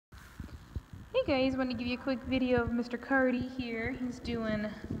Hey guys, want to give you a quick video of Mr. Carty here. He's doing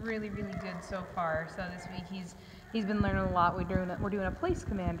really good so far. So this week he's been learning a lot. We're doing a place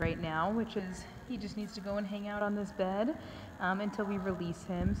command right now, which is he just needs to go and hang out on this bed until we release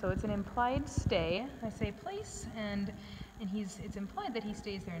him. So it's an implied stay. I say place, and it's implied that he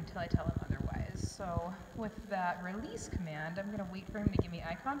stays there until I tell him otherwise. So with that release command, I'm gonna wait for him to give me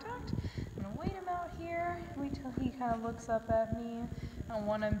eye contact. I'm gonna wait him out here. Wait till he kind of looks up at me. I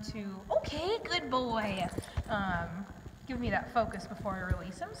want him to, okay, good boy. Give me that focus before I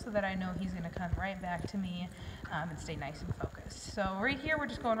release him so that I know he's gonna come right back to me and stay nice and focused. So right here, we're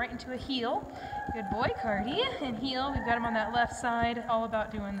just going right into a heel. Good boy, Carty, and heel. We've got him on that left side, all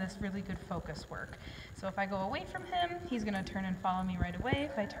about doing this really good focus work. So if I go away from him, he's gonna turn and follow me right away.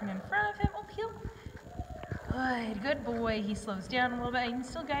 If I turn in front of him, oh, heel. Good boy. He slows down a little bit. I'm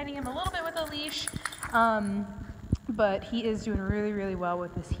still guiding him a little bit with a leash. But he is doing really well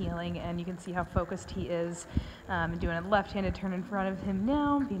with this healing, and you can see how focused he is. Doing a left-handed turn in front of him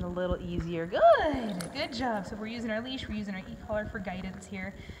now, being a little easier. Good job. So we're using our leash, we're using our e-collar for guidance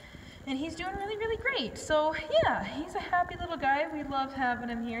here, and he's doing really great. So yeah, he's a happy little guy. We love having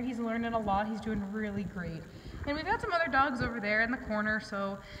him here. He's learning a lot. He's doing really great. And we've got some other dogs over there in the corner,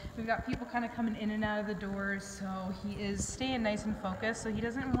 so we've got people kind of coming in and out of the doors, so he is staying nice and focused, so he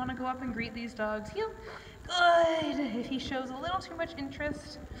doesn't want to go up and greet these dogs. Heel. Good. If he shows a little too much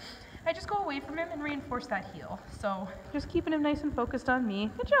interest, I just go away from him and reinforce that heel. So just keeping him nice and focused on me.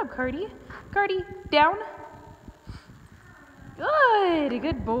 Good job, Carty. Carty, down.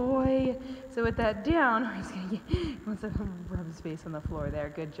 Good boy. So with that down, he wants to rub his face on the floor there.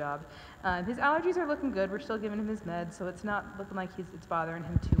 Good job. His allergies are looking good. We're still giving him his meds, so it's not looking like it's bothering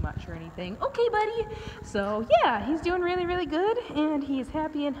him too much or anything. Okay, buddy. So yeah, he's doing really good, and he's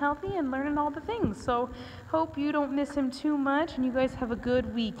happy and healthy and learning all the things. So hope you don't miss him too much, and you guys have a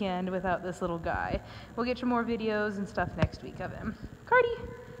good weekend without this little guy. We'll get you more videos and stuff next week of him. Carty,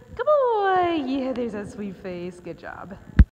 good boy. Yeah, there's that sweet face. Good job.